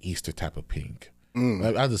an Easter type of pink.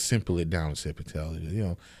 I'll just simple it down and say Patel,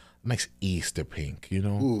 nice Easter pink,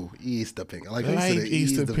 Ooh, Easter pink. I like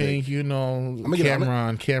Easter pink,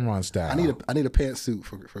 Cameron style. I need a pantsuit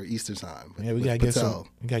for Easter time. Yeah, we gotta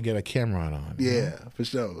get a Cameron on. Yeah, for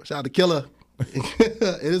sure. Shout out to Killer.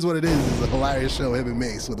 It is what it is. It's a hilarious show, him and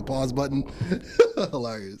Mace with the pause button.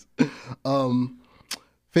 Hilarious.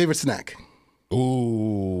 Favorite snack?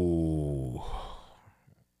 Ooh.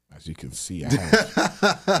 As you can see, I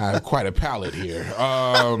have quite a palate here.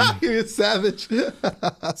 You're savage.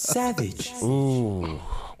 Savage. Ooh.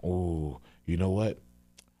 You know what?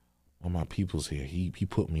 One of my people's here, he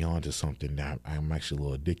put me on to something that I'm actually a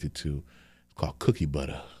little addicted to. It's called cookie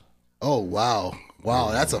butter. Oh, wow.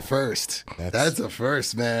 Wow, that's a first. That's a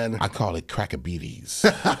first, man. I call it crackabeaties.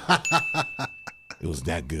 It was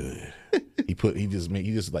that good. He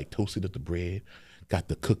just like toasted up the bread, got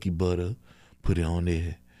the cookie butter, put it on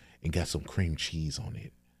there, and got some cream cheese on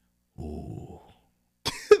it. Ooh.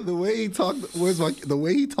 The way he talked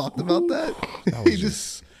about that.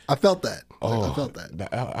 I felt that. I felt that.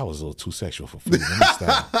 I was a little too sexual for food. Let me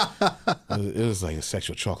stop. It was like a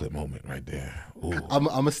sexual chocolate moment right there. Ooh. I'm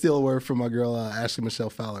gonna steal a word from my girl Ashley Michelle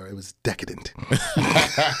Fowler. It was decadent. Shout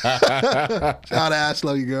out to Ash,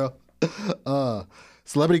 love you, girl.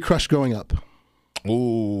 Celebrity crush growing up.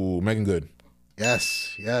 Ooh, Megan Good.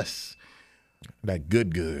 Yes. That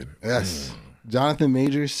good. Yes. Jonathan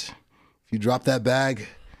Majors. If you drop that bag,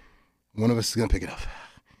 one of us is gonna pick it up.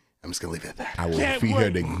 I'm just gonna leave it at that. I will feed her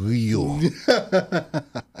the grill.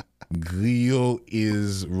 Grill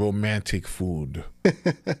is romantic food.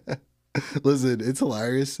 Listen, it's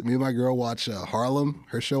hilarious. Me and my girl watch Harlem,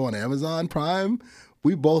 her show on Amazon Prime.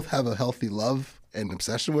 We both have a healthy love and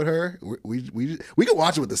obsession with her. We can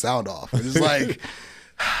watch it with the sound off. It's just like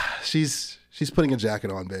she's putting a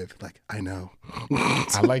jacket on, babe. Like, I know.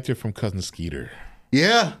 I liked her from Cousin Skeeter.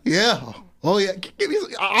 Yeah. Oh yeah. Give me.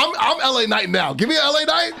 I'm LA Knight now. Give me an LA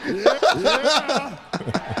Knight.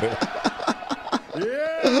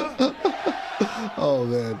 Yeah. Oh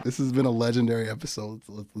man, this has been a legendary episode.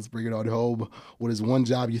 So let's bring it on home. What is one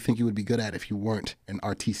job you think you would be good at if you weren't an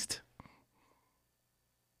artiste?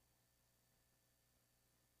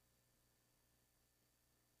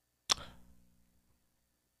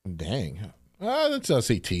 Dang. Let's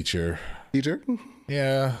say teacher. Teacher?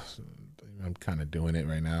 Yeah. I'm kind of doing it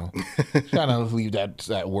right now. Trying to leave that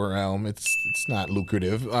realm. It's not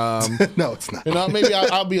lucrative. No, it's not. Maybe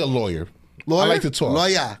I'll be a lawyer. Lawyer? I like to talk.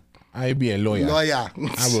 Lawyer. I'll be a lawyer. Lawyer.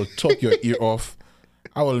 I will talk your ear off.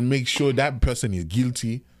 I will make sure that person is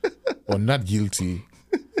guilty or not guilty,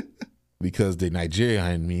 because the Nigerian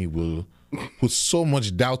in me will put so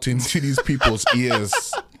much doubt into these people's ears.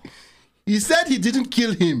 He said he didn't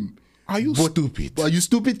kill him. Are you stupid? Are you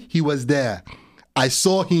stupid? He was there. I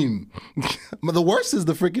saw him. But the worst is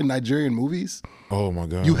the freaking Nigerian movies. Oh my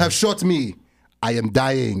God. You have shot me. I am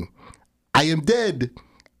dying. I am dead.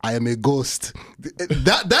 I am a ghost.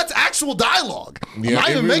 That's actual dialogue. Yeah, I'm not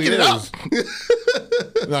even making it up.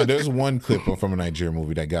 No, there's one clip from a Nigerian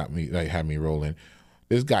movie that had me rolling.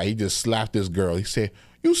 This guy, he just slapped this girl. He said,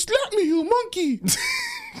 "You slapped me, you monkey."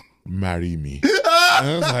 Marry me. And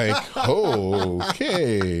I was like, oh,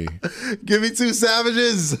 okay. Give me two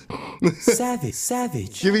savages.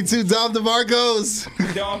 Savage. Give me two Dom DeMarcos.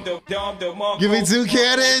 Give me two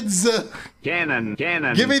cannons. Cannon.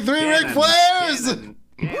 Give me three Ric Flairs.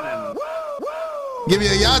 Give me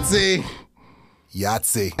a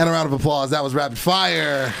Yahtzee. And a round of applause. That was Rapid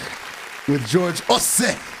Fire with George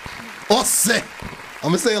Ossay. I'm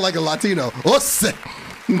going to say it like a Latino. Ossay.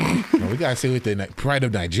 No, we gotta say with the pride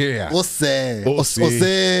of Nigeria. Ossay.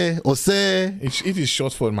 It is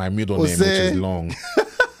short for my middle name, which is long.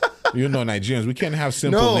 You know, Nigerians, we can't have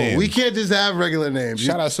simple names. No, we can't just have regular names.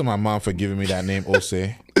 Shout out to my mom for giving me that name,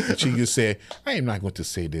 Ossay. She just said, I am not going to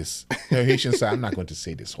say this. Her Haitian side, I'm not going to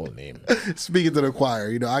say this whole name. Speaking to the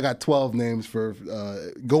choir, I got 12 names for,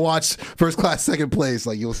 go watch First Class, Second Place.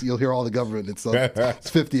 Like, you'll hear all the government. It's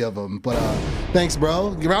 50 of them. But thanks,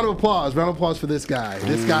 bro. Round of applause. Round of applause for this guy.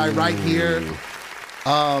 This guy right here.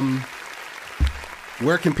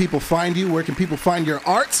 Where can people find you? Where can people find your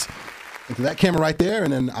art? Into that camera right there,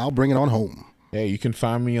 and then I'll bring it on home. Hey, you can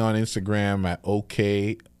find me on Instagram at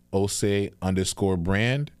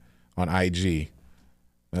Ossay_brand on IG.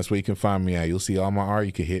 That's where you can find me at. You'll see all my art.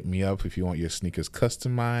 You can hit me up if you want your sneakers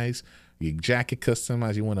customized, your jacket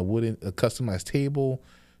customized, you want a customized table,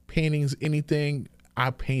 paintings, anything.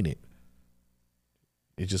 I paint it.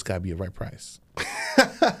 It just got to be the right price.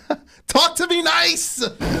 Talk to me nice.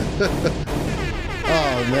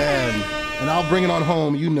 Oh, man. And I'll bring it on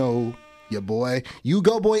home. You know your boy. You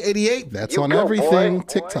Go Boy 88. That's on everything.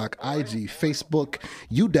 TikTok, IG, Facebook,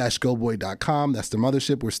 you-goboy.com. That's the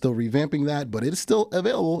mothership. We're still revamping that, but it is still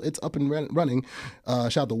available. It's up and running.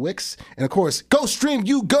 Shout out to Wix. And, of course, go stream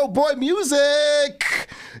You Go Boy music.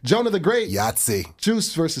 Jonah the Great. Yahtzee.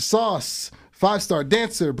 Juice versus Sauce. 5-Star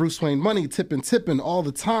Dancer, Bruce Wayne Money, Tippin' all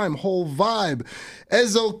the time, Whole Vibe,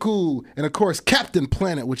 Ezoku, and of course Captain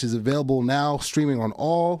Planet, which is available now, streaming on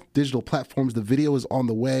all digital platforms. The video is on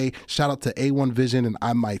the way. Shout out to A1 Vision and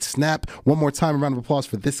I Might Snap. One more time, a round of applause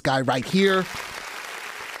for this guy right here.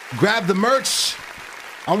 Grab the merch.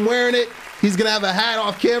 I'm wearing it. He's gonna have a hat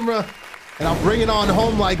off camera, and I'll bring it on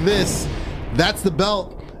home like this. That's the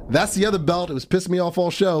belt. That's the other belt. It was pissing me off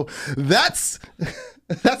all show. That's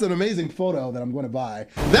an amazing photo that I'm going to buy.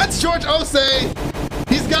 That's George Ossay.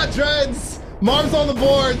 He's got dreads. Marv's on the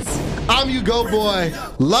boards. I'm You Go Boy.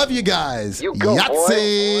 Love you guys. You go,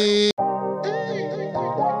 Yahtzee.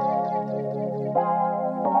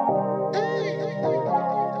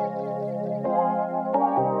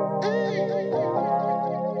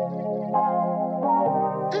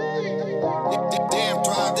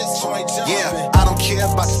 Yeah, I don't care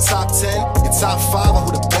about the top 10, your top 5, or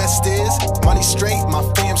who the best is. Money straight, my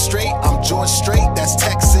fam straight. I'm George straight, that's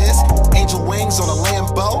Texas. Angel wings on a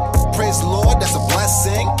Lambo. Praise the Lord, that's a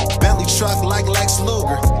blessing. Bentley truck like Lex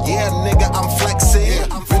Luger. Yeah, nigga, I'm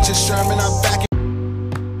flexing. I'm Richard Sherman, I'm back.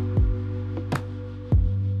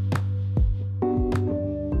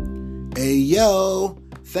 Hey, yo.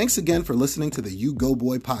 Thanks again for listening to the You Go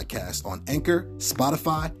Boy podcast on Anchor,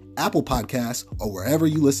 Spotify, Apple Podcasts, or wherever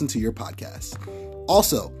you listen to your podcasts.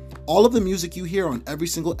 Also, all of the music you hear on every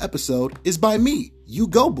single episode is by me, You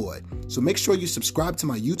Go Boy. So make sure you subscribe to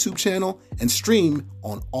my YouTube channel and stream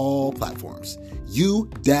on all platforms.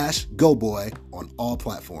 You-Go Boy on all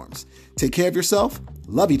platforms. Take care of yourself.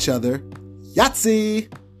 Love each other. Yahtzee!